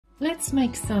Let's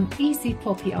make some easy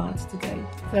poppy art today.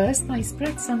 First, I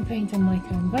spread some paint on my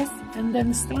canvas and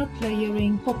then start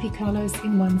layering poppy colors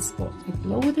in one spot. I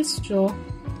blow with a straw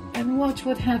and watch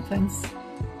what happens.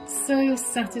 So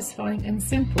satisfying and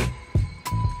simple.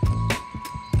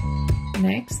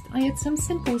 Next, I add some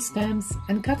simple stems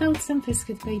and cut out some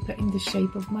biscuit paper in the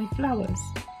shape of my flowers.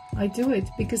 I do it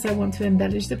because I want to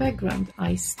embellish the background.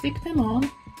 I stick them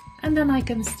on and then I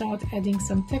can start adding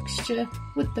some texture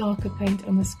with darker paint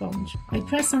on a sponge. I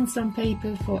press on some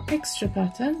paper for extra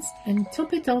patterns and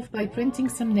top it off by printing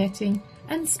some netting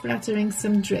and splattering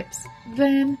some drips.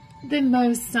 Then, the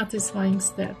most satisfying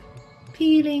step,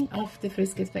 peeling off the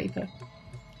biscuit paper.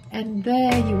 And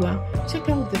there you are. Check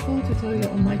out the full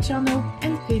tutorial on my channel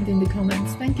and pinned in the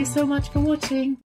comments. Thank you so much for watching.